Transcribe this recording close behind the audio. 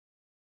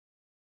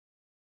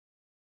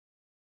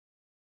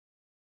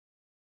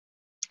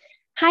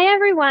Hi,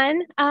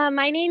 everyone.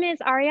 My name is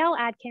Ariel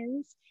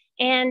Adkins,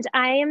 and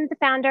I am the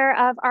founder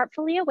of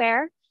Artfully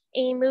Aware,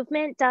 a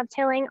movement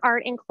dovetailing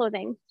art and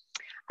clothing.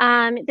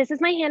 This is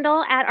my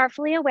handle at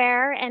Artfully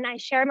Aware, and I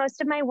share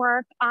most of my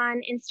work on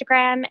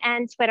Instagram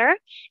and Twitter.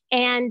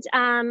 And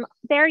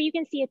there you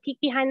can see a peek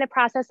behind the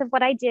process of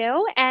what I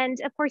do. And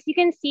of course, you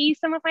can see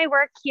some of my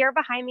work here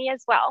behind me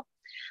as well.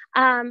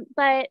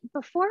 But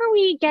before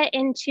we get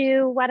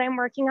into what I'm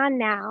working on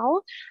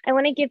now, I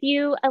want to give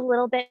you a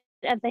little bit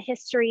of the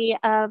history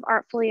of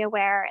Artfully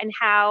Aware and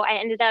how I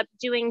ended up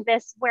doing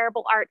this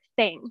wearable art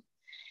thing.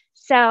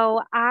 So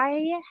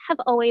I have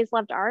always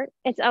loved art.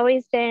 It's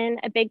always been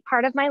a big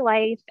part of my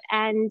life.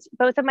 And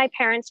both of my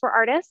parents were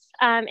artists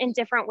in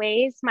different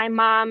ways. My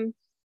mom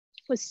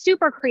was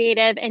super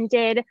creative and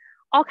did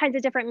all kinds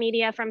of different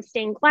media from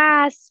stained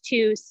glass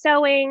to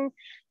sewing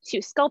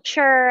to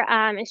sculpture.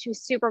 And she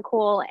was super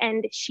cool.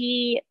 And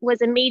she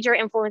was a major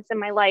influence in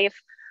my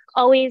life,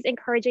 always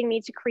encouraging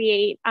me to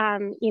create.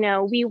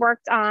 We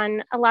worked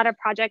on a lot of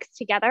projects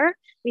together.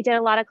 We did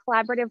a lot of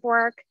collaborative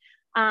work.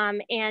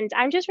 And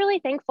I'm just really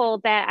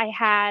thankful that I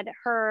had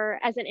her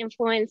as an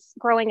influence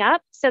growing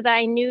up so that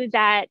I knew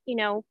that,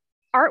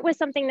 art was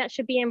something that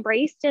should be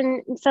embraced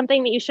and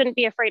something that you shouldn't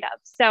be afraid of.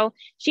 So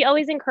she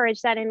always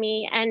encouraged that in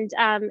me. And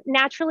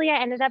naturally,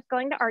 I ended up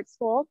going to art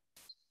school.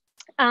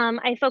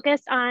 I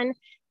focused on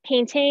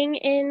painting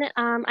in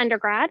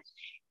undergrad.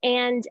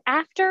 And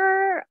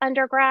after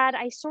undergrad,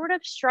 I sort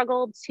of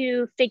struggled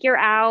to figure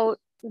out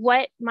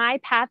what my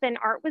path in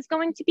art was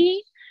going to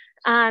be.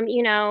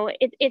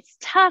 It's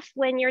tough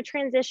when you're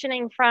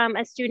transitioning from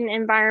a student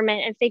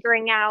environment and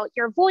figuring out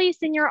your voice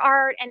in your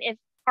art and if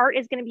art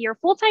is going to be your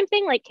full-time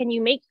thing. Like, can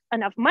you make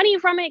enough money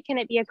from it? Can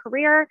it be a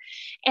career?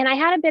 And I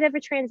had a bit of a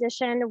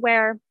transition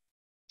where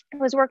I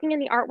was working in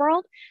the art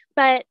world,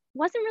 but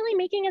wasn't really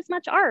making as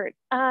much art.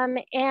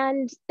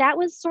 And that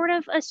was sort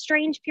of a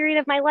strange period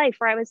of my life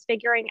where I was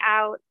figuring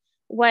out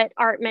what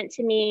art meant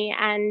to me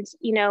and,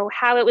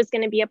 how it was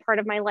going to be a part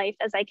of my life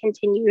as I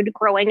continued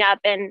growing up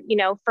and,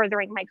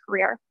 furthering my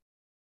career.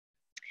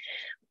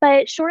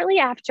 But shortly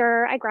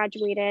after I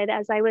graduated,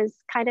 as I was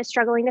kind of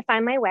struggling to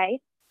find my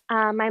way,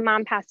 my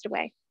mom passed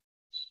away.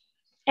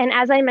 And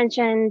as I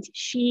mentioned,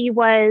 she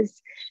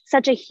was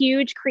such a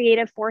huge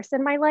creative force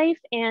in my life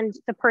and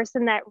the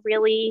person that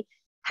really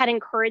had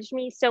encouraged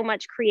me so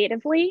much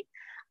creatively.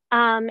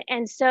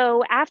 And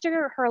so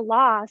after her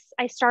loss,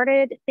 I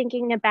started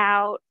thinking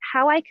about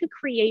how I could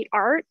create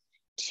art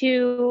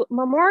to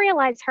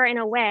memorialize her in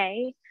a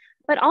way,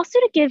 but also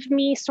to give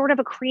me sort of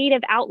a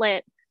creative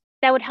outlet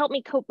that would help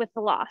me cope with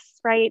the loss,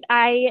 right?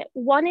 I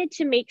wanted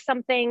to make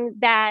something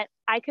that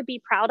I could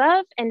be proud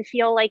of and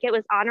feel like it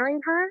was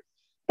honoring her,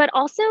 but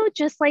also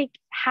just like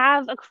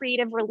have a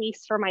creative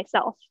release for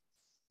myself.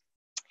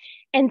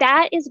 And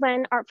that is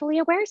when Artfully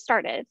Aware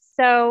started.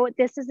 So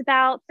this is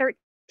about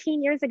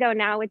 13 years ago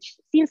now, which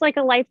seems like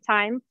a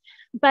lifetime,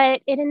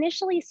 but it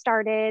initially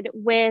started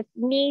with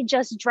me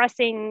just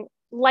dressing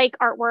like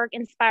artwork,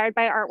 inspired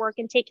by artwork,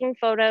 and taking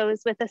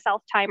photos with a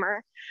self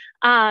timer.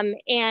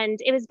 And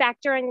it was back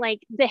during like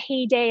the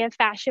heyday of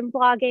fashion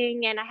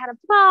blogging, and I had a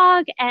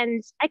blog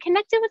and I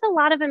connected with a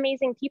lot of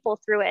amazing people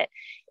through it.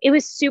 It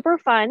was super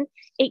fun.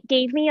 It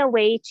gave me a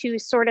way to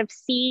sort of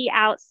see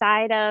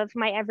outside of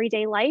my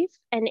everyday life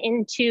and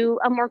into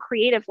a more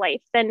creative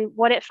life than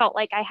what it felt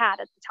like I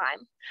had at the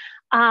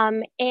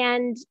time.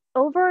 And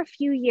over a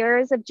few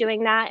years of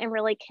doing that and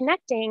really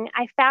connecting,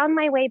 I found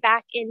my way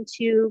back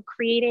into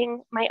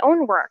creating my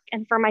own work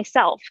and for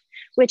myself,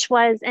 which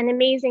was an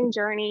amazing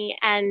journey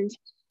and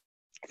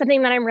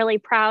something that I'm really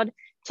proud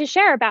to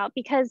share about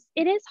because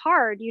it is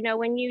hard,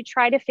 when you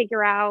try to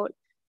figure out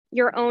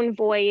your own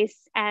voice.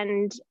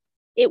 And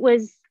it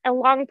was a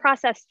long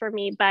process for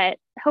me, but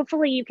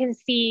hopefully you can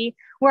see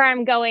where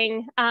I'm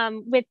going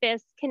with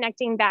this,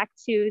 connecting back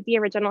to the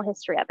original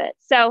history of it.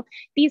 So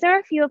these are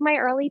a few of my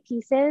early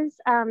pieces.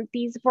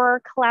 These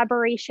were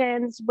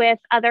collaborations with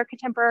other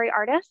contemporary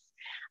artists.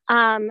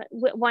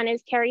 One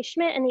is Carrie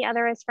Schmidt and the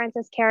other is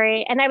Frances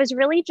Carey. And I was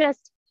really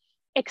just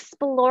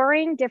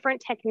exploring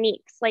different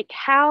techniques, like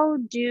how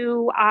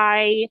do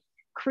I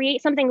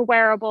create something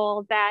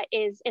wearable that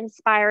is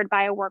inspired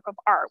by a work of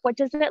art? What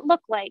does it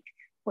look like?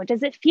 What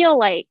does it feel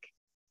like?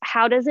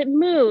 How does it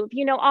move?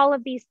 All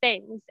of these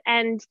things,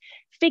 and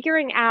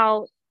figuring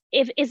out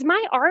is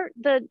my art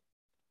the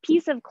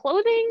piece of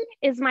clothing?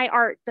 Is my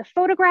art the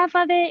photograph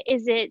of it?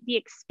 Is it the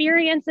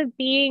experience of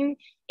being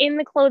in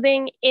the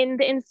clothing, in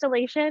the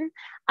installation?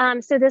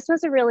 So this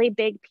was a really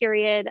big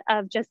period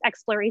of just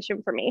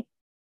exploration for me.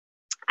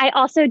 I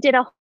also did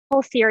a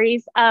whole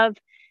series of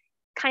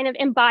kind of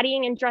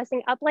embodying and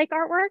dressing up like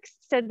artworks.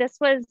 So this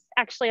was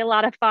actually a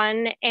lot of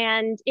fun.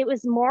 And it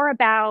was more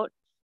about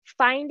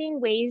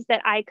finding ways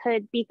that I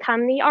could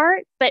become the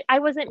art, but I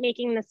wasn't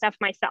making the stuff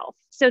myself.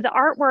 So the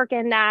artwork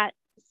in that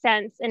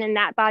sense and in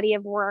that body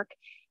of work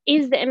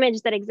is the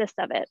image that exists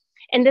of it.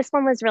 And this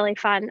one was really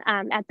fun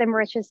at the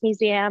Mauritius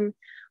Museum.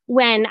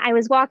 when I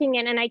was walking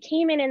in, and I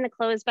came in the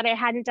clothes, but I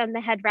hadn't done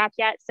the head wrap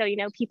yet. So,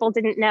 people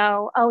didn't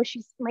know, oh,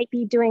 she might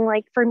be doing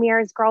like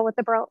Vermeer's Girl with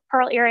the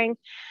Pearl Earring.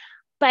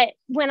 But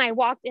when I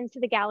walked into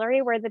the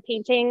gallery where the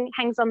painting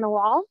hangs on the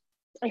wall,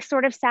 I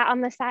sort of sat on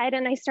the side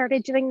and I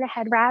started doing the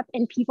head wrap,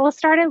 and people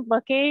started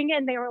looking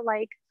and they were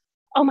like,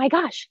 oh my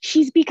gosh,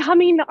 she's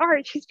becoming the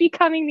art. She's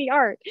becoming the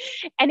art.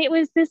 And it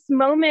was this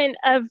moment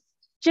of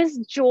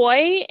just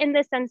joy in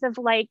the sense of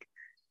like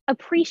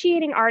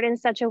appreciating art in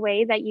such a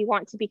way that you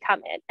want to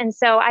become it. And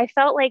so I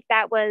felt like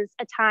that was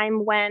a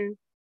time when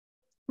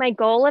my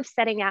goal of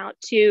setting out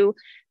to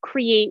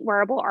create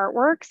wearable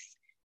artworks,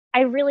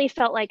 I really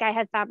felt like I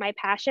had found my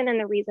passion and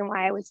the reason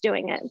why I was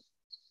doing it.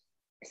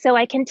 So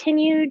I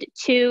continued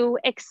to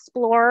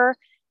explore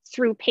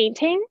through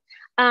painting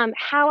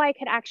how I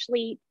could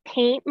actually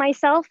paint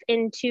myself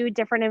into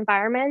different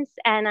environments.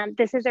 And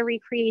this is a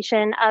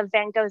recreation of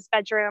Van Gogh's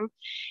bedroom.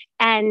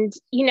 And,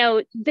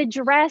 the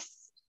dress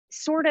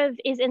sort of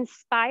is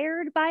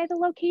inspired by the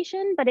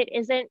location, but it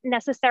isn't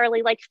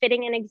necessarily like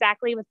fitting in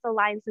exactly with the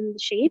lines and the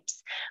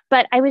shapes.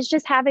 But I was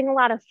just having a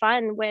lot of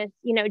fun with,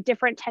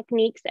 different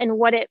techniques and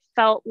what it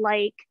felt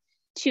like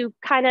to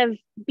kind of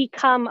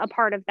become a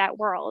part of that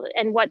world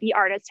and what the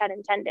artist had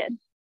intended.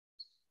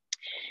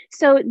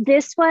 So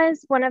this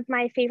was one of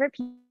my favorite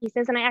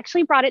pieces, and I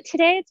actually brought it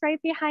today. It's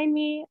right behind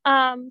me.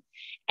 And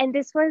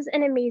this was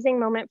an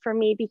amazing moment for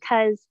me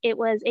because it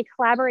was a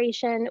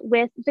collaboration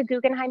with the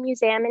Guggenheim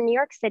Museum in New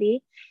York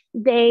City.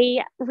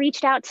 They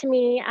reached out to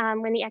me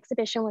when the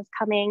exhibition was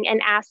coming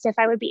and asked if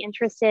I would be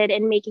interested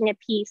in making a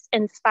piece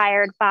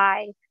inspired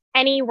by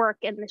any work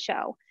in the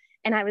show.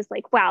 And I was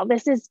like, wow,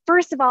 this is,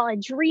 first of all, a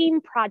dream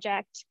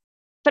project,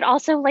 but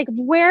also like,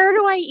 where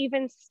do I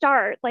even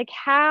start? Like,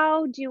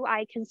 how do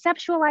I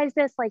conceptualize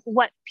this? Like,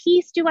 what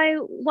piece do I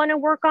want to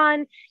work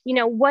on?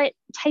 What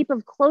type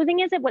of clothing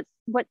is it?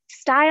 What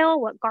style,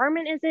 what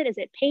garment is it? Is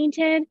it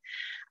painted?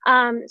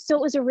 So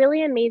it was a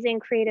really amazing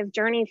creative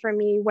journey for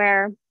me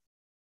where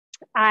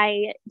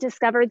I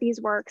discovered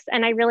these works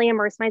and I really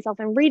immersed myself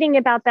in reading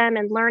about them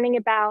and learning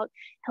about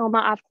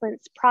Hilma af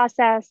Klint's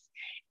process.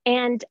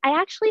 And I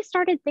actually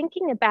started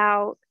thinking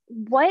about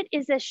what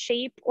is a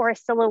shape or a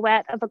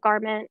silhouette of a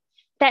garment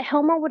that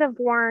Hilma would have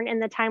worn in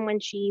the time when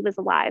she was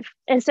alive.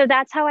 And so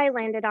that's how I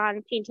landed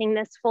on painting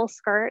this full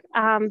skirt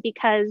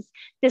because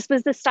this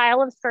was the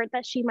style of skirt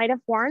that she might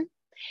have worn.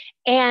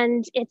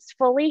 And it's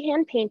fully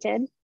hand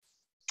painted.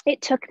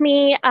 It took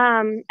me,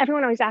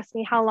 everyone always asks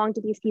me, how long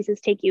do these pieces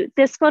take you?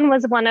 This one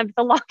was one of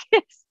the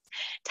longest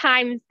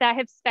times that I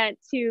have spent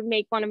to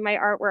make one of my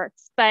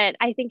artworks, but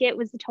I think it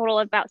was a total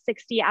of about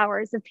 60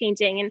 hours of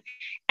painting, and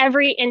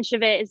every inch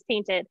of it is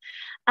painted.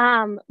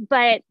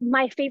 But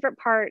my favorite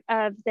part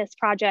of this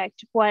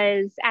project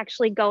was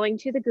actually going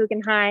to the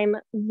Guggenheim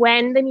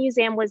when the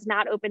museum was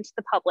not open to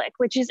the public,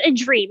 which is a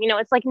dream.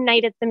 It's like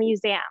night at the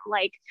museum.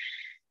 Like,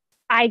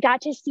 I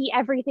got to see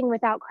everything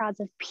without crowds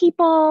of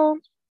people.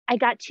 I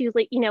got to,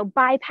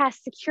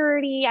 bypass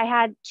security. I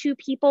had 2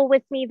 people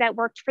with me that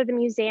worked for the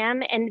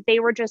museum, and they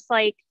were just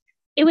like,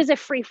 it was a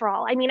free for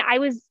all. I mean, I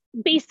was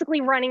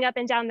basically running up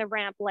and down the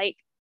ramp, like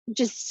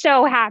just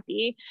so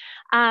happy.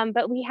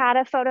 But we had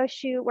a photo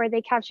shoot where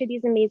they captured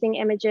these amazing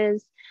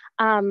images,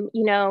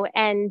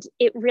 and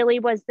it really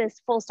was this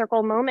full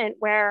circle moment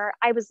where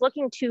I was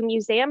looking to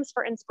museums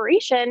for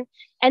inspiration.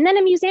 And then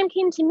a museum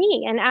came to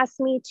me and asked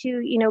me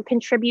to,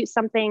 contribute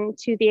something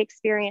to the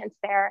experience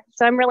there.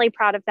 So I'm really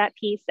proud of that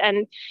piece.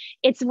 And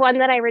it's one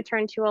that I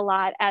return to a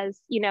lot as,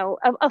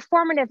 a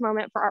formative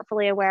moment for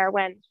Artfully Aware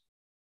when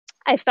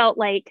I felt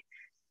like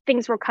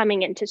things were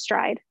coming into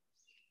stride.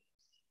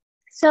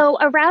 So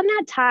around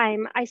that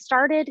time, I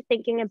started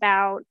thinking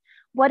about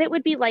what it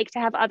would be like to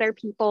have other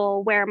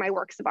people wear my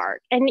works of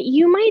art. And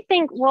you might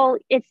think, well,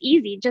 it's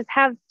easy, just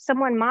have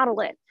someone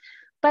model it.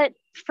 But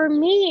for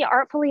me,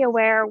 Artfully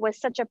Aware was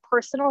such a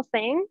personal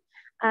thing.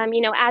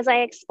 As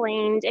I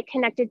explained, it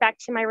connected back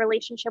to my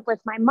relationship with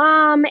my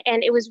mom.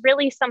 And it was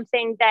really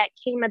something that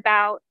came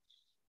about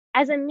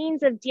as a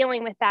means of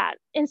dealing with that.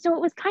 And so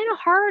it was kind of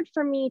hard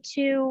for me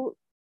to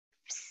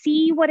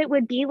see what it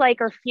would be like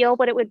or feel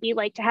what it would be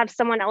like to have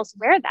someone else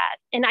wear that.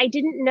 And I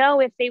didn't know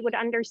if they would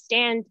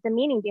understand the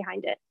meaning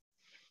behind it.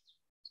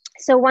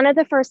 So one of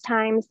the first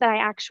times that I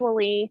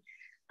actually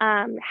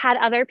had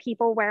other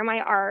people wear my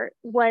art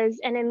was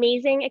an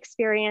amazing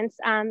experience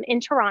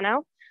in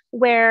Toronto,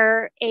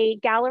 where a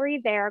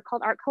gallery there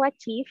called Art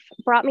Collectif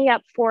brought me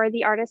up for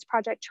the Artist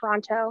Project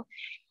Toronto.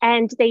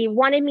 And they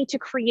wanted me to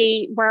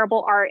create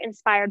wearable art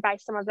inspired by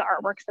some of the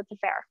artworks at the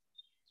fair.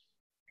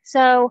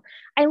 So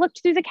I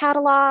looked through the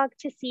catalog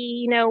to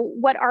see,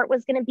 what art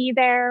was going to be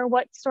there,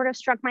 what sort of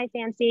struck my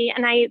fancy.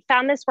 And I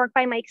found this work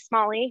by Mike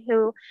Smalley,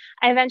 who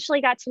I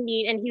eventually got to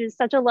meet, and he was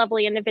such a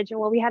lovely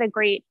individual. We had a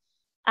great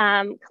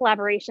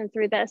collaboration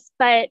through this,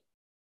 but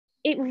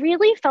it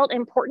really felt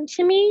important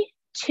to me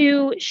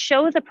to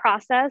show the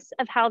process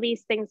of how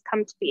these things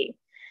come to be.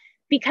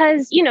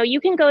 Because, you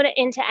can go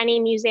into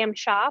any museum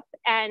shop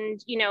and,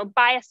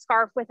 buy a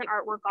scarf with an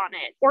artwork on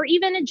it, or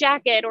even a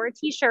jacket or a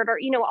t-shirt or,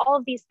 all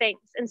of these things.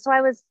 And so I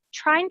was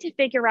trying to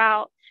figure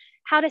out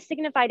how to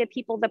signify to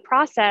people the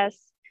process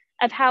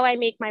of how I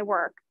make my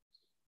work,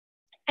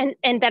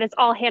 and that it's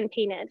all hand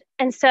painted.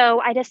 And so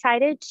I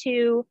decided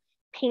to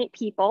paint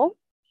people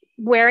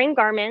wearing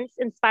garments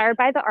inspired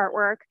by the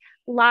artwork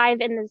live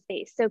in the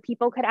space. So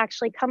people could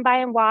actually come by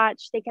and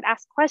watch, they could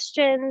ask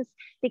questions,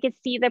 they could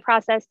see the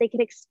process, they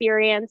could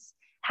experience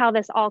how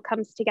this all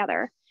comes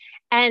together.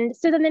 And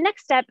so then the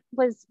next step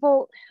was,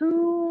 well,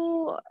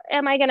 who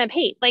am I going to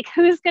paint? Like,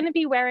 who's going to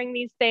be wearing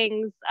these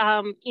things?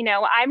 You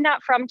know, I'm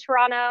not from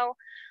Toronto.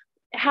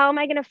 How am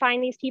I going to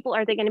find these people?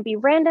 Are they going to be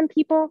random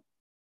people?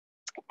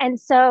 And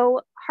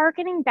so,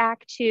 hearkening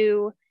back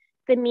to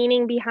the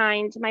meaning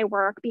behind my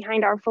work,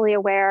 behind Artfully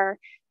Aware,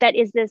 that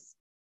is this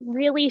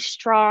really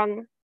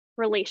strong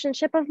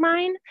relationship of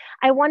mine,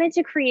 I wanted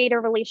to create a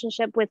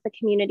relationship with the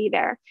community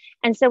there.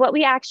 And so, what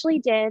we actually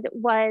did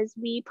was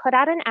we put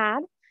out an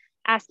ad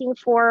asking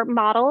for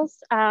models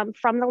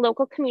from the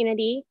local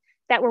community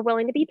that were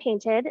willing to be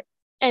painted.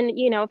 And,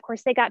 you know, of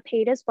course, they got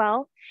paid as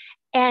well.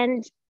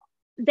 And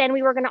then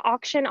we were going to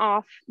auction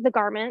off the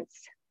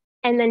garments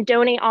and then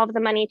donate all of the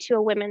money to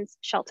a women's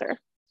shelter.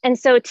 And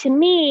so to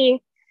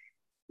me,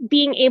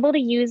 being able to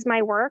use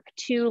my work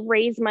to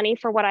raise money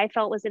for what I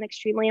felt was an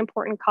extremely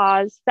important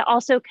cause that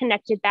also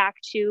connected back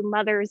to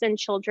mothers and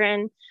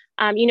children,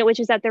 you know, which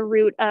is at the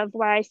root of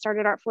why I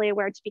started Artfully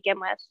Aware to begin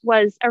with,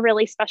 was a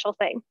really special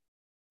thing.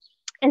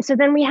 And so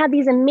then we had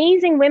these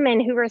amazing women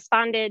who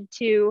responded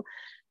to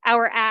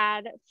our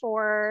ad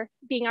for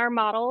being our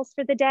models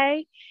for the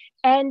day.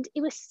 And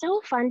it was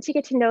so fun to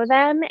get to know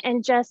them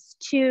and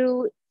just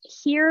to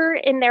hear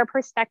in their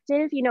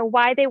perspective, you know,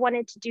 why they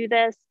wanted to do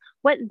this,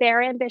 what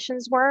their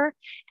ambitions were.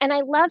 And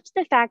I loved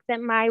the fact that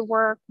my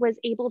work was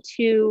able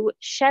to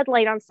shed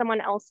light on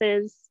someone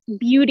else's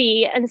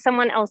beauty and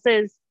someone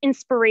else's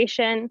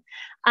inspiration.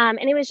 And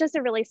it was just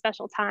a really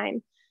special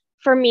time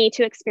for me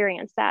to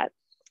experience that.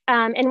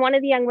 And one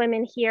of the young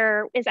women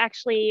here is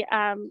actually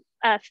a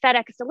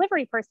FedEx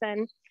delivery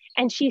person.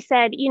 And she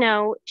said, you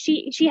know,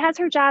 she has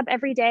her job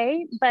every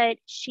day, but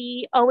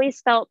she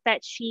always felt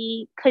that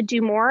she could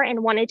do more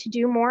and wanted to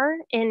do more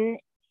in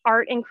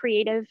art and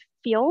creative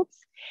fields.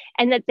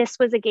 And that this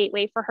was a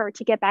gateway for her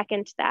to get back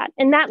into that.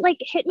 And that like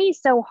hit me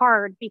so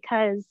hard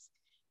because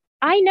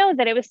I know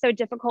that it was so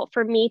difficult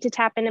for me to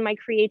tap into my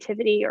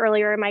creativity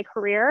earlier in my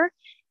career.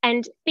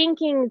 And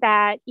thinking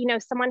that, you know,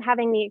 someone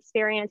having the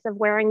experience of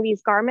wearing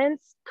these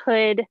garments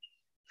could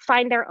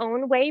find their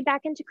own way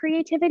back into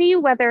creativity,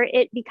 whether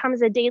it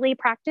becomes a daily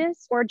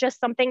practice or just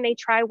something they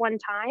try one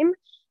time,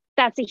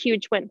 that's a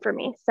huge win for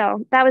me.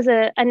 So that was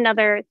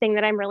another thing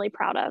that I'm really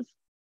proud of.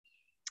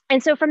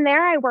 And so from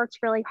there, I worked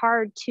really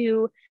hard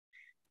to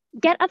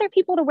get other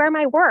people to wear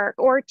my work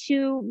or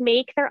to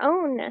make their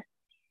own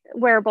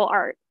wearable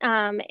art.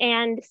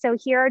 And so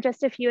here are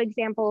just a few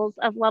examples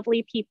of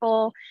lovely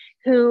people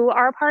who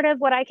are part of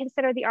what I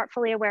consider the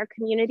Artfully Aware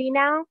community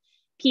now,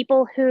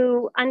 people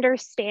who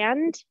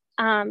understand,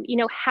 you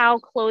know, how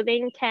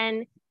clothing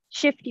can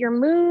shift your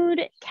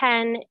mood,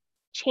 can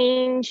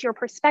change your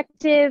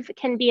perspective,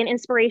 can be an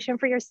inspiration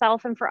for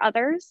yourself and for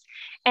others.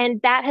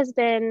 And that has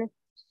been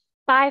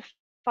by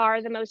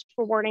far the most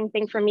rewarding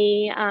thing for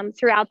me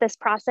throughout this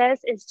process,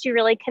 is to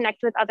really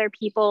connect with other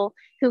people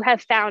who have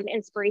found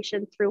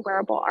inspiration through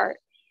wearable art.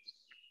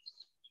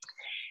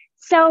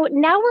 So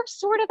now we're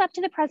sort of up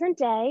to the present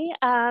day.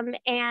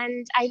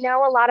 And I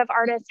know a lot of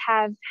artists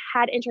have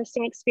had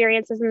interesting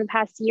experiences in the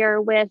past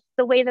year with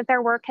the way that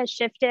their work has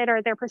shifted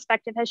or their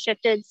perspective has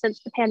shifted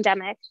since the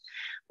pandemic.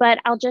 But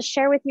I'll just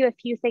share with you a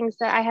few things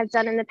that I have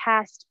done in the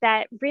past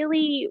that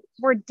really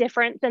were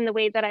different than the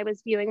way that I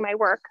was viewing my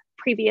work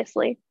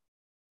previously.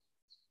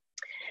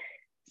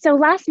 So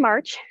last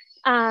March,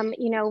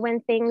 you know,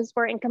 when things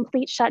were in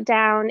complete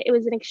shutdown, it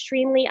was an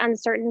extremely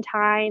uncertain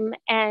time.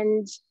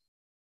 And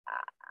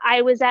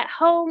I was at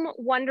home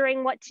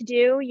wondering what to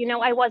do. You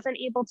know, I wasn't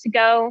able to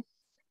go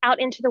out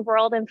into the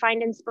world and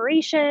find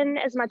inspiration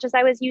as much as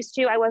I was used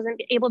to. I wasn't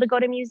able to go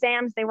to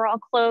museums. They were all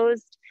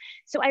closed.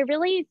 So I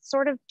really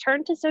sort of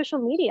turned to social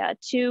media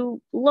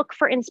to look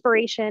for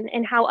inspiration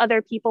in how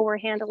other people were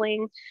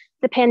handling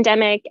the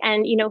pandemic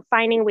and, you know,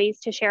 finding ways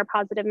to share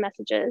positive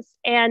messages.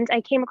 And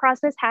I came across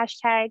this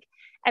hashtag,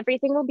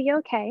 everything will be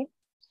okay.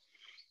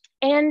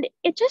 And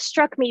it just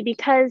struck me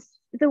because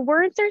the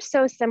words are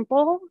so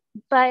simple,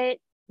 but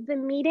the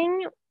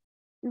meaning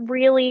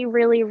really,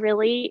 really,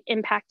 really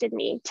impacted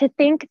me to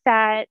think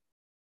that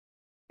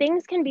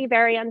things can be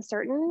very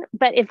uncertain,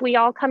 but if we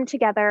all come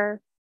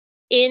together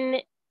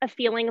in a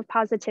feeling of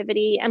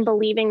positivity and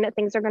believing that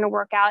things are going to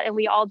work out and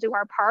we all do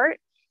our part,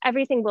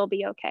 everything will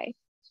be okay.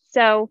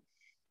 So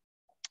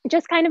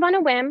just kind of on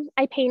a whim,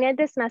 I painted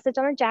this message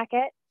on a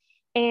jacket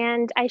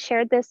and I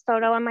shared this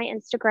photo on my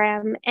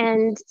Instagram,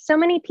 and so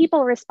many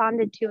people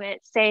responded to it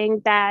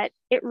saying that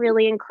it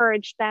really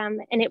encouraged them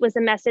and it was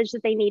a message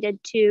that they needed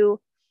to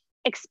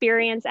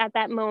experience at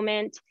that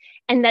moment,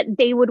 and that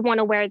they would want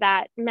to wear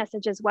that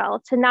message as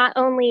well, to not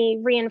only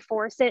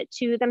reinforce it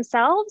to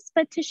themselves,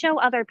 but to show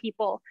other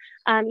people,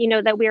 you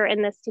know, that we're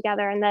in this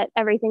together and that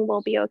everything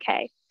will be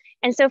okay.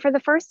 And so for the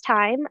first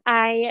time,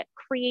 I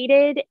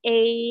created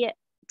a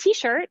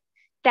t-shirt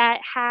that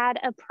had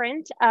a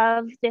print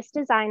of this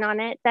design on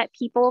it that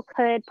people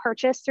could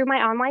purchase through my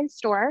online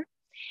store,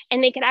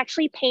 and they could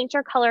actually paint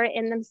or color it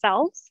in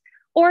themselves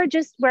or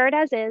just wear it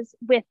as is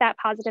with that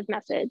positive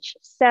message.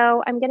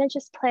 So I'm gonna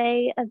just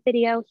play a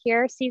video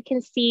here so you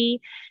can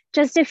see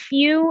just a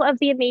few of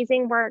the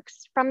amazing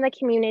works from the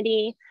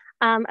community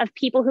of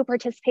people who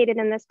participated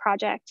in this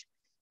project.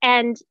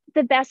 And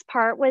the best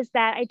part was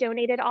that I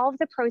donated all of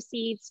the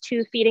proceeds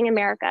to Feeding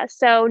America.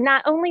 So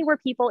not only were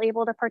people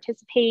able to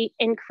participate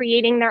in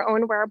creating their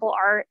own wearable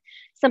art,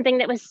 something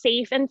that was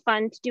safe and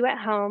fun to do at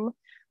home,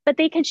 but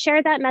they could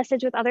share that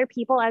message with other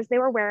people as they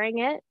were wearing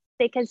it.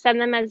 They could send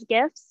them as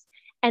gifts,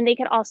 and they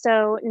could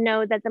also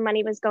know that the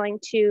money was going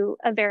to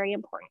a very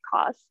important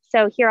cause.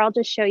 So here I'll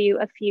just show you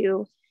a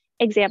few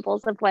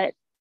examples of what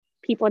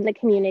people in the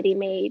community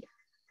made.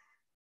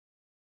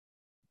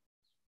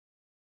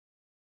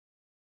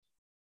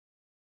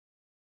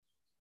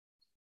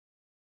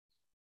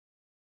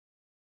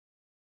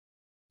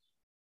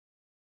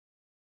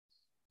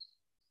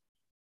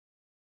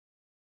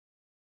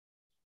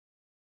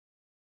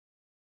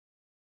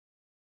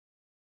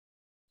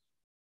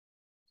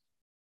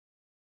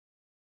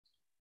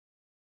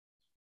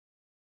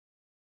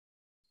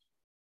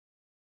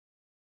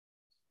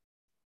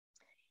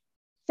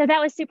 So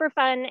that was super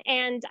fun.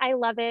 And I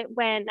love it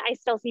when I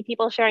still see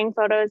people sharing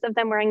photos of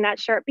them wearing that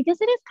shirt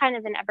because it is kind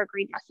of an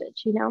evergreen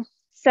message, you know?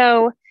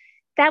 So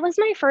that was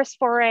my first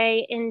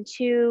foray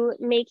into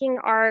making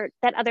art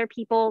that other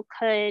people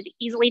could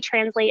easily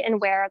translate and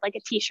wear, like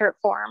a t-shirt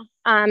form,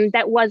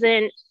 that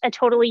wasn't a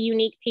totally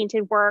unique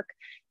painted work,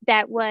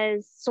 that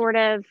was sort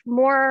of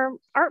more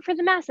art for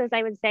the masses,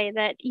 I would say,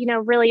 that, you know,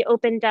 really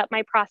opened up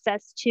my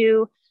process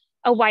to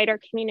a wider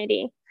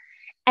community.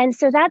 And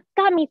so that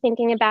got me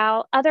thinking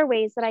about other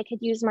ways that I could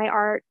use my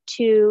art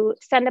to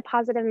send a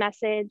positive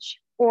message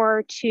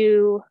or to,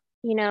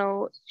 you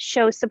know,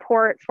 show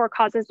support for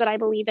causes that I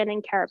believe in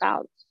and care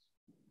about.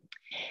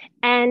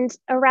 And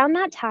around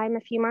that time, a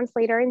few months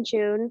later in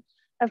June,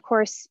 of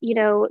course, you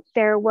know,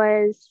 there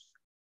was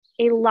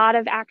a lot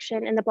of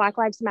action in the Black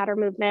Lives Matter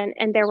movement,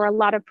 and there were a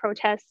lot of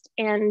protests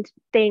and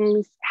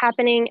things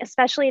happening,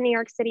 especially in New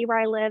York City, where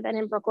I live, and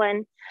in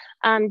Brooklyn,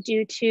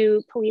 due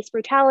to police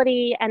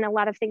brutality and a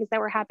lot of things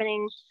that were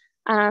happening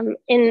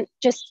in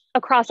just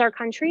across our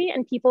country,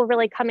 and people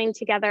really coming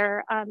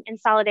together in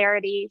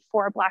solidarity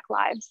for Black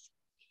lives.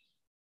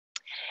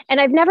 And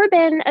I've never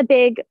been a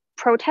big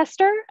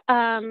protester.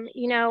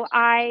 You know,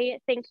 I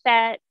think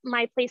that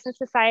my place in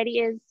society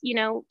is, you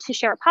know, to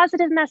share a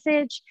positive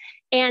message.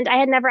 And I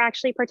had never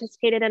actually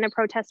participated in a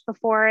protest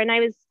before. And I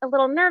was a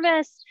little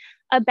nervous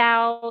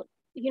about,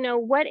 you know,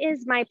 what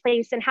is my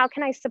place and how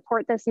can I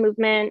support this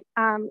movement,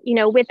 you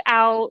know,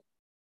 without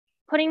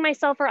putting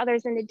myself or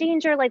others into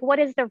danger? Like, what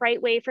is the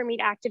right way for me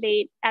to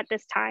activate at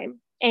this time?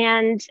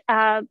 And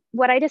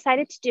what I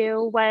decided to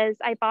do was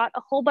I bought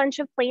a whole bunch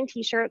of plain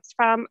t-shirts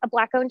from a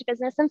Black-owned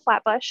business in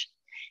Flatbush.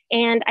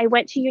 And I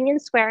went to Union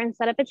Square and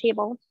set up a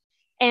table.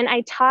 And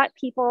I taught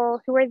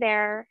people who were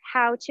there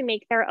how to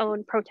make their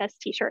own protest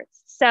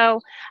t-shirts.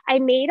 So I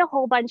made a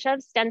whole bunch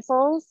of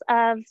stencils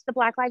of the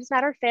Black Lives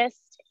Matter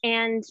fist.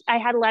 And I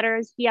had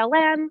letters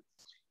BLM.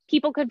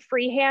 People could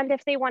freehand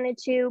if they wanted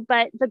to,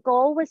 but the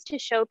goal was to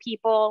show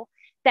people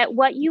that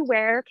what you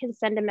wear can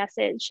send a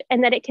message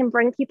and that it can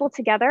bring people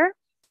together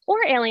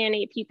or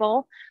alienate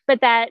people,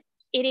 but that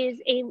it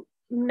is a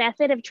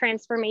method of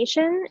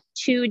transformation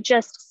to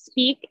just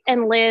speak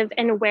and live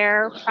and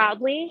wear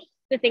proudly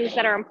the things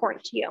that are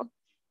important to you.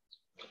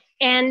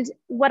 And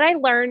what I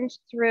learned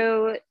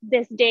through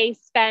this day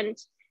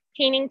spent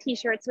painting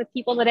t-shirts with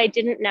people that I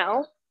didn't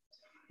know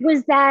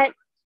was that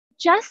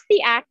just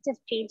the act of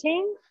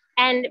painting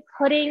and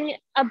putting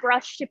a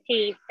brush to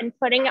paint and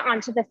putting it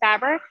onto the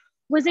fabric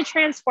was a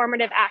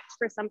transformative act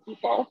for some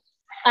people.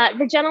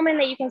 The gentleman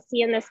that you can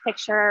see in this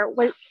picture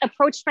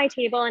approached my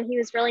table, and he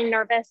was really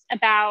nervous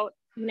about,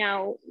 you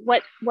know,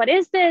 what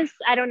is this?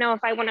 I don't know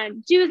if I want to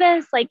do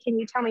this. Like, can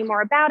you tell me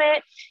more about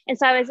it? And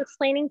so I was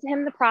explaining to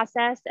him the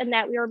process and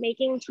that we were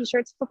making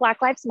t-shirts for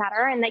Black Lives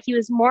Matter and that he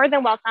was more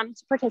than welcome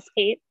to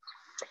participate.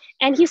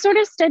 And he sort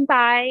of stood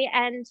by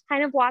and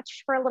kind of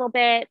watched for a little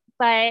bit,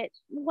 but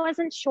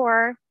wasn't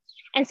sure.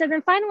 And so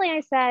then finally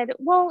I said,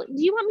 well,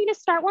 do you want me to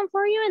start one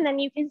for you? And then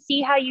you can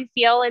see how you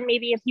feel and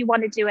maybe if you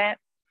want to do it.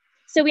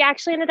 So we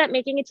actually ended up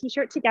making a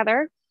t-shirt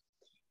together.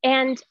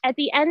 And at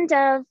the end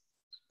of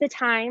the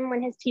time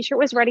when his t-shirt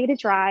was ready to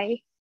dry,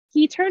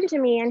 he turned to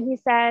me and he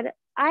said,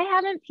 I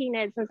haven't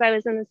painted since I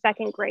was in the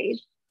second grade.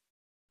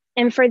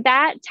 And for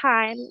that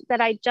time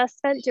that I just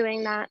spent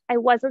doing that, I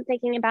wasn't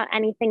thinking about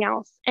anything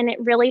else. And it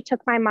really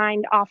took my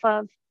mind off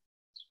of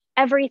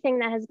everything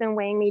that has been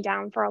weighing me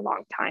down for a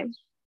long time.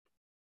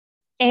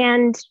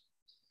 And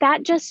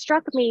that just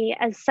struck me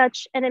as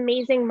such an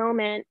amazing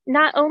moment,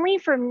 not only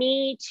for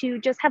me to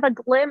just have a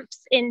glimpse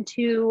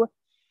into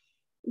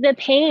the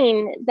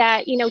pain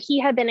that, you know, he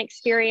had been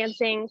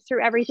experiencing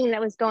through everything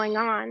that was going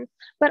on,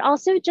 but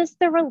also just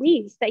the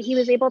release that he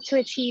was able to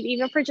achieve,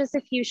 even for just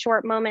a few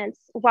short moments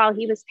while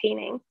he was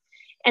painting.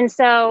 And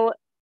so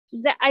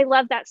I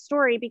love that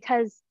story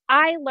because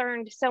I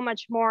learned so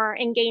much more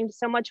and gained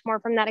so much more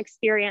from that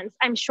experience,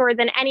 I'm sure,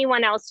 than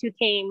anyone else who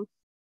came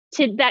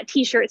to that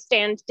t-shirt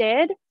stand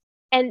did.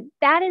 And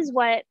that is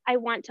what I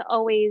want to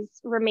always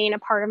remain a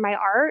part of my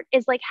art,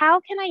 is like, how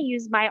can I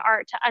use my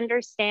art to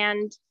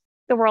understand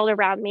the world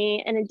around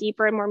me in a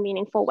deeper and more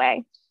meaningful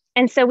way?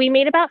 And so we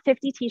made about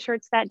 50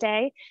 t-shirts that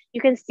day.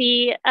 You can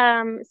see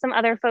some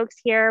other folks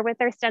here with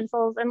their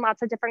stencils in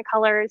lots of different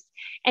colors.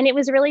 And it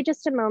was really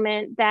just a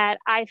moment that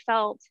I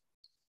felt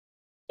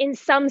in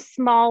some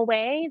small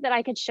way that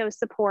I could show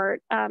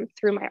support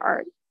through my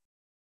art.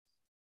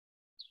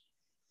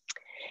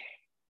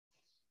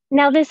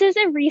 Now, this is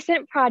a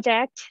recent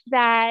project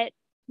that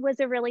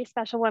was a really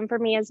special one for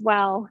me as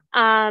well.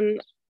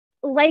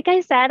 Like I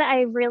said,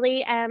 I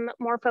really am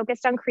more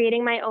focused on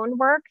creating my own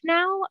work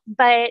now,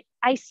 but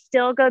I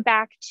still go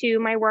back to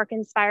my work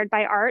inspired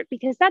by art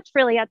because that's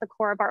really at the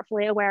core of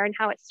Artfully Aware and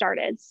how it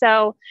started.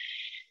 So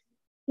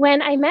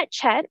when I met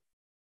Chet,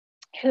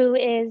 who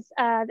is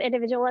the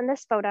individual in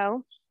this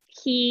photo,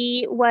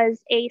 he was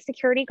a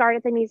security guard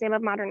at the Museum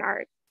of Modern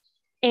Art.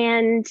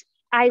 And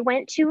I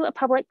went to a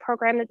public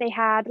program that they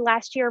had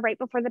last year, right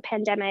before the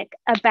pandemic,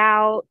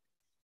 about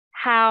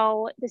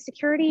how the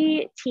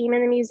security team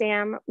in the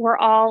museum were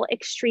all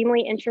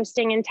extremely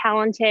interesting and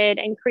talented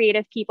and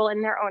creative people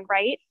in their own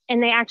right.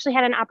 And they actually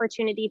had an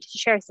opportunity to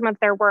share some of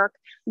their work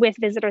with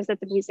visitors at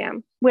the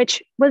museum,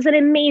 which was an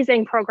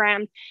amazing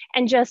program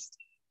and just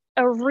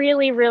a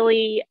really,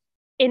 really,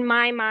 in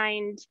my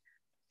mind,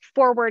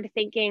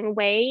 forward-thinking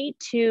way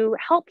to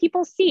help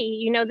people see,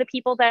 you know, the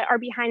people that are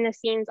behind the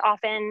scenes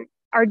often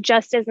are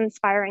just as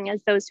inspiring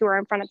as those who are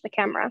in front of the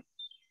camera.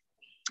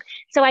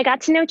 So I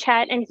got to know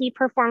Chet and he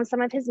performed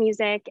some of his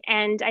music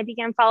and I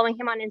began following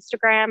him on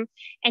Instagram.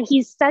 And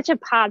he's such a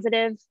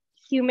positive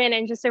human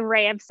and just a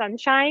ray of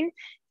sunshine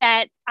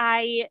that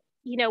I,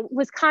 you know,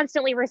 was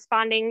constantly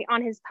responding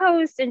on his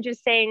posts and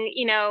just saying,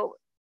 you know,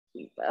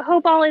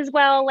 hope all is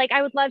well. Like,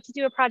 I would love to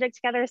do a project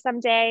together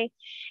someday.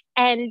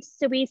 And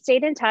so we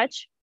stayed in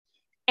touch.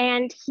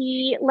 And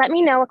he let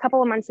me know a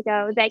couple of months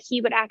ago that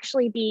he would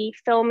actually be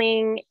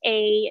filming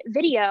a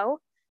video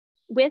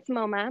with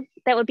MoMA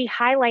that would be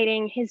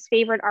highlighting his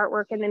favorite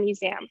artwork in the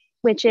museum,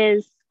 which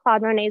is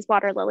Claude Monet's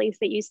water lilies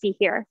that you see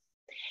here.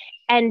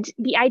 And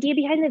the idea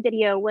behind the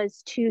video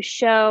was to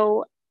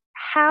show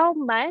how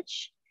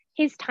much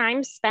his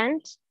time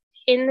spent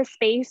in the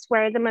space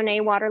where the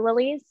Monet water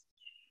lilies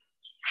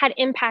had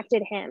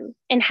impacted him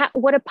and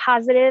what a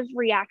positive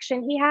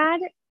reaction he had.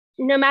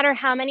 No matter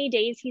how many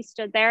days he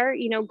stood there,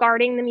 you know,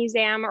 guarding the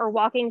museum or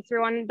walking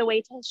through on the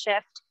way to his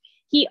shift,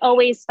 he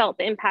always felt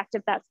the impact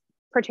of that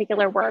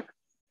particular work.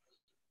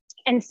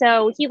 And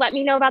so he let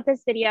me know about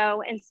this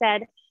video and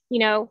said, you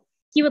know,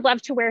 he would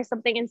love to wear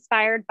something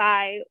inspired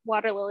by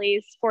water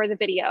lilies for the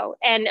video.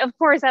 And of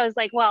course I was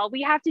like, well,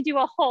 we have to do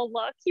a whole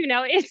look, you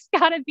know, it's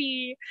gotta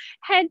be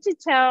head to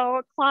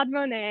toe Claude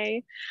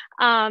Monet.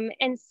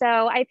 And so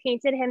I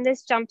painted him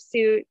this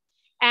jumpsuit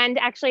and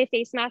actually a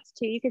face mask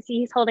too. You can see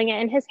he's holding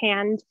it in his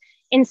hand,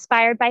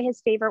 inspired by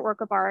his favorite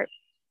work of art.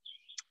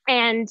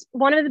 And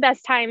one of the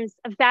best times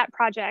of that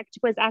project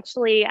was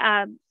actually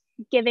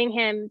giving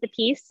him the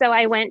piece. So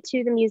I went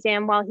to the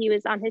museum while he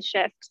was on his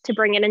shift to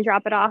bring it and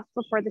drop it off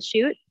before the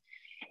shoot.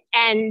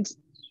 And,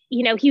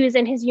 you know, he was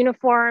in his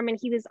uniform and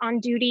he was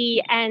on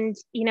duty. And,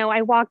 you know,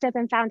 I walked up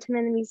and found him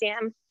in the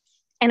museum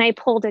and I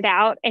pulled it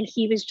out and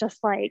he was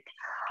just like,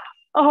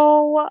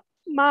 oh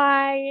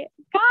my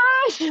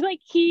gosh, like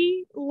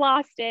he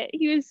lost it.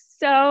 He was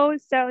so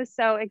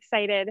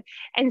excited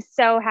and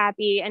so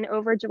happy and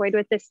overjoyed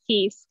with this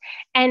piece.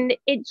 And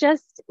it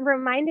just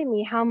reminded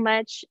me how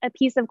much a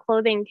piece of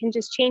clothing can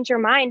just change your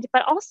mind,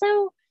 but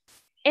also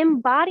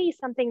embody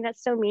something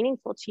that's so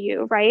meaningful to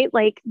you, right?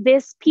 Like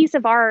this piece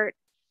of art,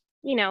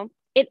 you know,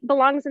 it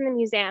belongs in the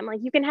museum.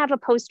 Like you can have a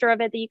poster of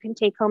it that you can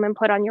take home and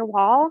put on your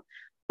wall,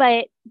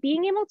 but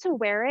being able to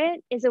wear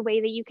it is a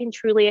way that you can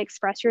truly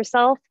express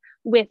yourself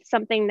with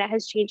something that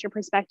has changed your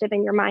perspective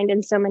and your mind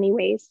in so many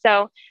ways.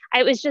 So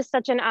it was just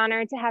such an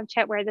honor to have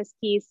Chet wear this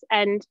piece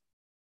and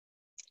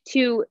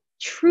to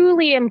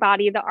truly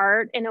embody the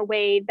art in a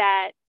way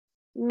that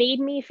made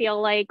me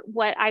feel like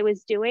what I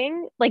was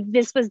doing, like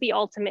this was the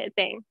ultimate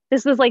thing.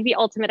 This was like the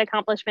ultimate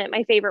accomplishment,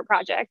 my favorite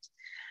project.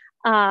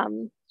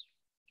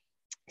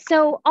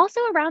 So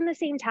also around the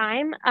same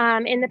time,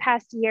 in the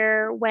past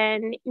year,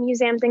 when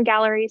museums and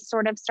galleries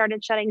sort of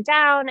started shutting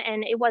down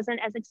and it wasn't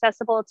as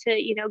accessible to,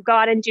 you know, go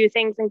out and do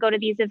things and go to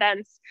these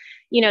events,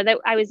 you know, that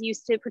I was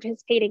used to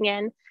participating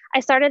in, I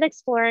started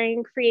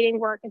exploring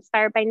creating work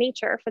inspired by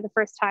nature for the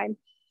first time.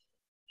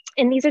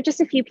 And these are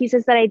just a few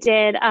pieces that I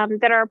did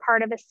that are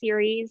part of a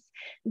series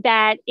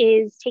that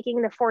is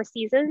taking the 4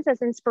 seasons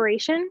as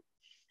inspiration.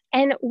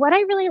 And what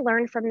I really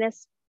learned from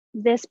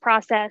this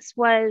process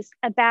was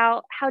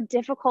about how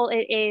difficult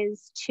it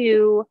is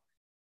to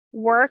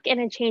work in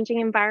a changing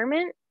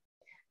environment.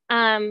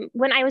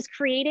 When I was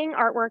creating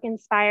artwork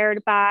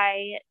inspired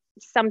by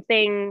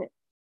something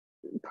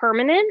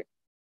permanent,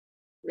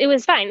 it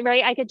was fine,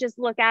 right? I could just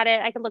look at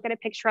it. I could look at a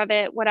picture of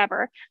it,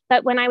 whatever.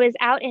 But when I was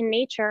out in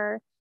nature,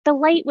 the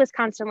light was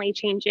constantly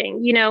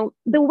changing.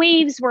 The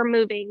waves were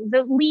moving,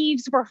 the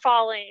leaves were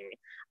falling,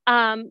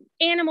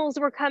 animals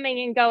were coming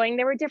and going.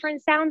 There were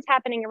different sounds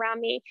happening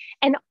around me.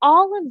 And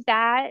all of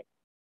that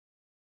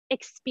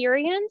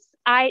experience,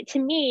 to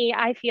me,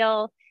 I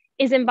feel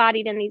is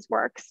embodied in these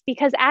works,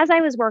 because as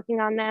I was working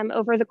on them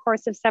over the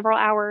course of several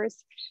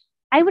hours,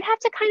 I would have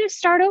to kind of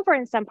start over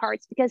in some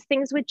parts because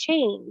things would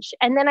change.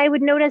 And then I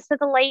would notice that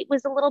the light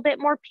was a little bit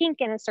more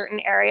pink in a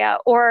certain area,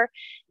 or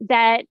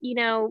that,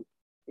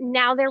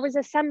 now there was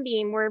a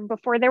sunbeam where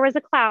before there was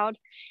a cloud.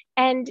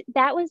 And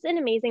that was an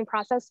amazing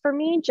process for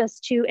me,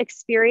 just to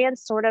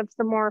experience sort of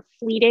the more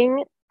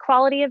fleeting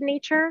quality of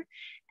nature.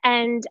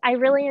 And I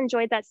really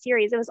enjoyed that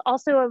series. It was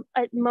also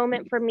a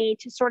moment for me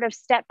to sort of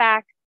step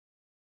back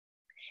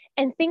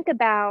and think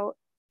about,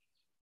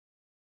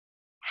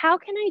 how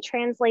can I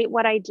translate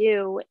what I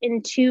do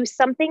into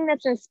something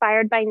that's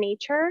inspired by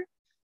nature,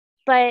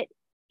 but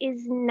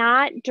is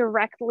not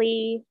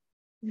directly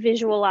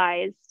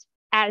visualized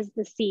as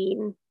the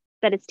scene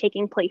that it's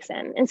taking place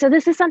in? And so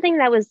this is something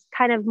that was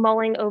kind of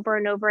mulling over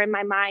and over in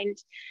my mind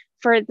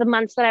for the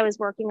months that I was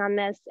working on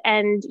this.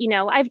 And,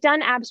 I've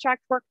done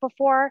abstract work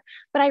before,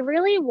 but I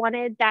really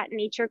wanted that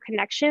nature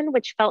connection,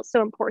 which felt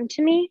so important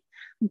to me.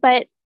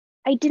 But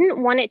I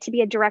didn't want it to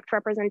be a direct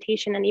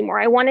representation anymore.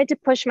 I wanted to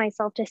push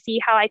myself to see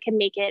how I can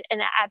make it an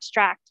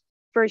abstract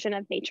version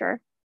of nature.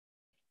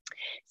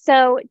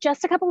 So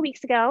just a couple of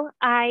weeks ago,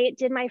 I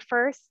did my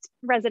first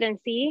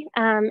residency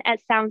at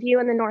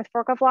Soundview in the North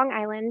Fork of Long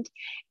Island.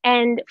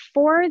 And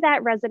for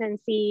that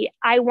residency,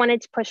 I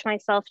wanted to push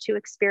myself to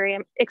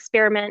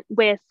experiment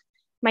with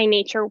my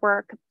nature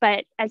work,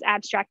 but as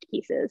abstract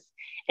pieces.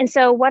 And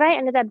so what I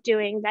ended up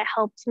doing that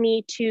helped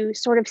me to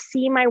sort of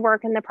see my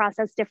work and the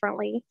process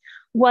differently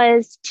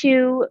was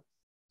to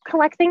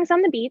collect things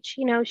on the beach,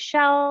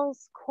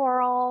 shells,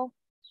 coral,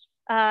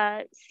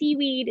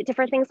 seaweed,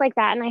 different things like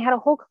that. And I had a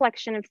whole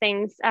collection of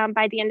things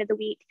by the end of the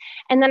week.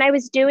 And then I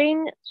was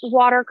doing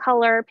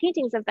watercolor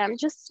paintings of them,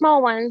 just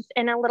small ones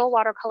in a little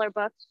watercolor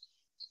book.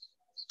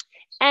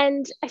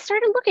 And I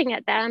started looking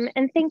at them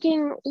and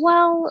thinking,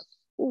 well,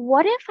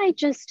 what if I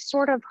just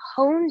sort of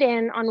honed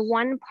in on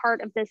one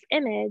part of this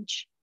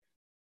image,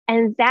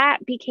 and that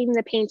became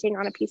the painting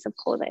on a piece of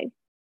clothing?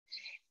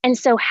 And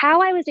so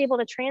how I was able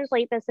to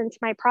translate this into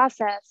my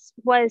process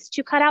was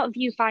to cut out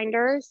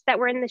viewfinders that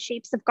were in the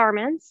shapes of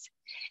garments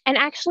and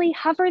actually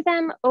hover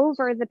them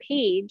over the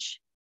page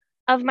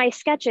of my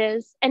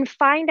sketches and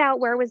find out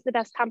where was the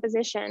best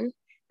composition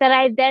that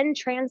I then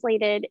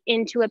translated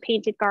into a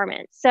painted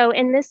garment. So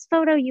in this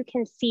photo, you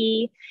can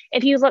see,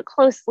 if you look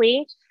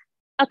closely,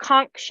 a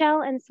conch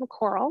shell and some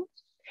coral,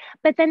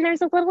 but then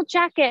there's a little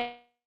jacket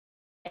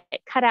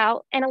cut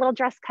out and a little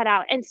dress cut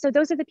out. And so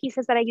those are the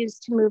pieces that I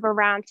used to move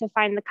around to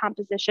find the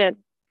composition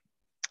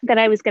that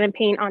I was going to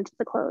paint onto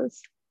the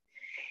clothes.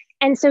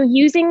 And so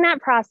using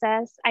that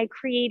process, I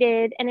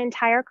created an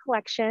entire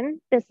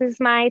collection. This is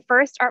my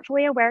first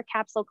Artfully Aware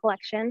capsule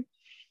collection.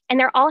 And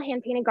they're all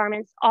hand-painted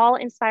garments, all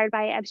inspired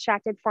by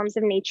abstracted forms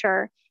of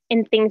nature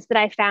in things that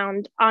I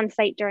found on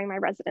site during my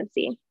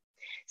residency.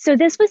 So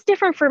this was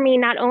different for me,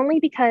 not only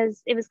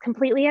because it was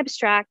completely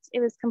abstract, it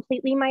was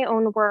completely my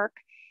own work,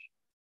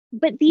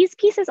 but these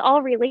pieces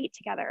all relate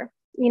together.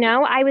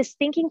 I was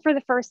thinking for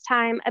the first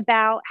time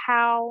about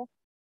how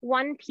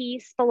one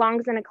piece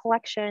belongs in a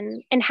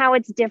collection and how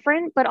it's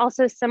different, but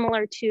also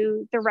similar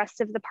to the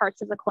rest of the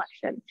parts of the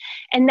collection.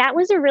 And that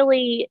was a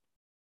really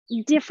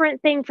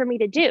different thing for me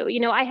to do.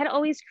 I had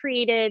always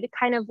created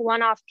kind of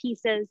one-off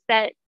pieces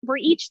that were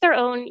each their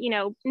own,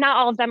 not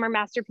all of them are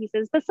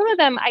masterpieces, but some of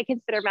them I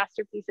consider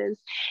masterpieces,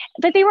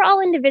 but they were all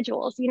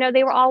individuals,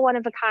 they were all one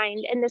of a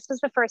kind. And this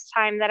was the first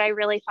time that I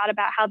really thought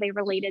about how they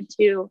related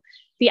to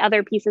the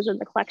other pieces of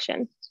the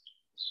collection.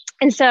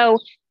 And so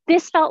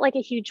this felt like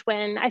a huge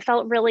win. I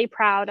felt really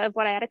proud of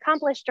what I had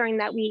accomplished during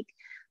that week.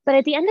 But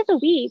at the end of the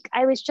week,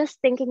 I was just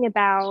thinking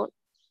about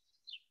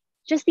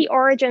just the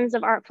origins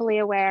of Artfully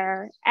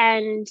Aware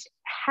and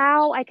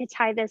how I could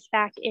tie this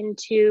back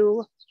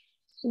into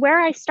where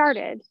I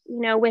started,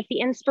 with the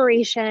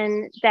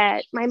inspiration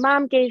that my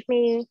mom gave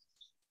me,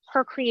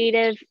 her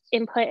creative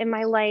input in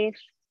my life,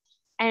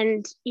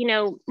 and,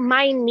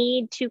 my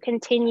need to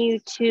continue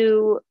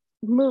to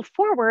move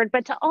forward,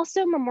 but to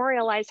also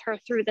memorialize her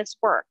through this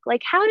work.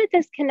 Like, how did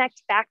this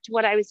connect back to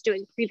what I was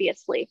doing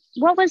previously?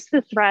 What was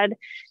the thread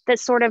that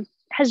sort of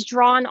has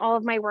drawn all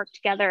of my work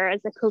together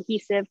as a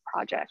cohesive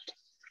project?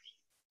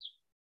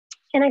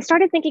 And I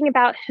started thinking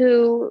about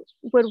who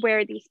would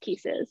wear these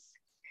pieces.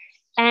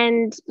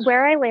 And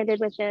where I landed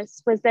with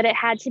this was that it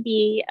had to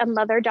be a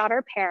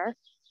mother-daughter pair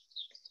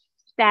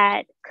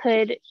that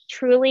could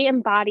truly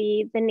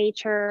embody the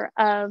nature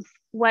of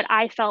what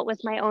I felt with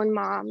my own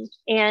mom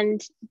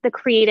and the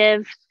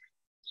creative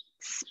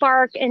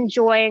spark and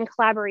joy and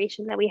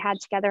collaboration that we had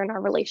together in our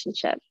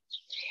relationship.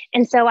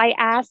 And so I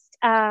asked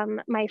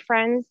my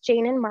friends,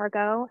 Jane and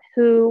Margot,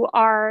 who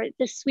are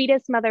the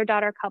sweetest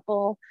mother-daughter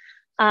couple,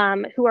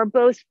 who are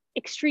both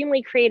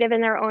extremely creative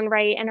in their own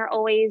right and are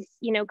always,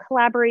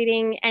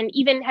 collaborating and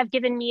even have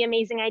given me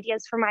amazing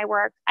ideas for my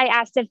work. I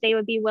asked if they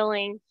would be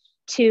willing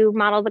to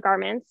model the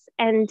garments.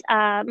 And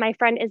my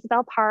friend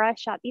Isabel Para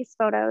shot these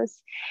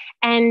photos.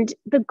 And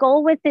the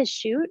goal with this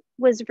shoot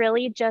was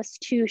really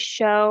just to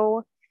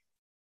show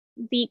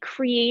the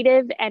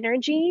creative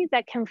energy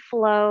that can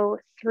flow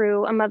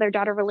through a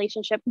mother-daughter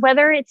relationship,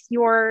 whether it's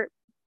your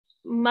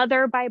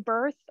mother by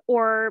birth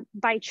or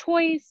by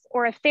choice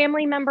or a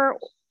family member,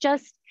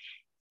 just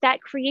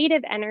that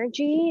creative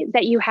energy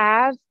that you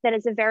have that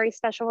is a very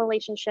special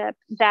relationship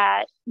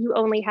that you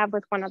only have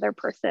with one other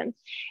person.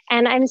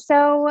 And I'm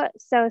so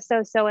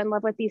in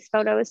love with these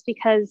photos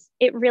because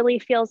it really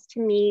feels to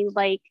me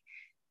like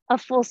a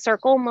full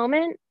circle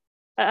moment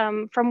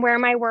from where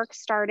my work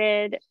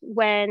started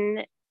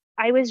when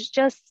I was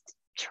just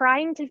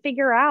trying to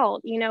figure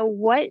out,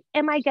 what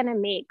am I going to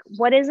make?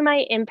 What is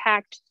my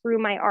impact through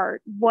my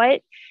art?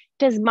 What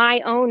does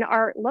my own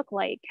art look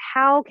like?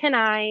 How can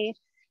I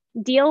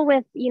deal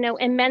with,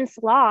 immense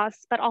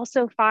loss, but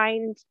also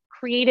find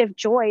creative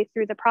joy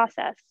through the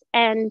process?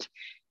 And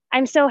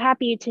I'm so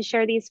happy to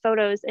share these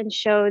photos and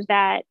show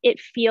that it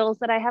feels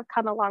that I have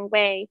come a long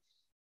way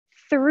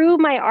through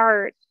my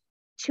art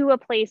to a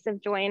place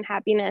of joy and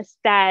happiness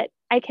that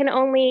I can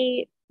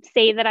only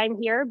say that I'm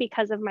here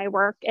because of my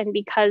work and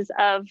because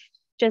of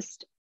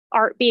just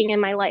art being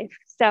in my life.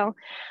 So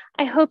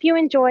I hope you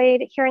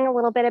enjoyed hearing a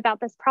little bit about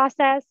this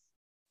process.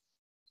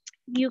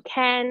 You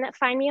can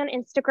find me on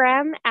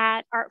Instagram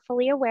at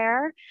Artfully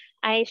Aware.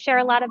 I share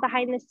a lot of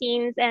behind the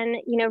scenes and,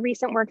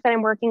 recent work that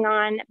I'm working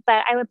on,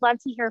 but I would love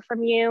to hear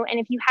from you. And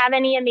if you have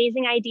any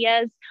amazing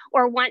ideas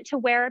or want to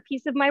wear a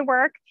piece of my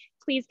work,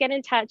 please get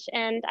in touch,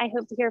 and I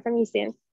hope to hear from you soon.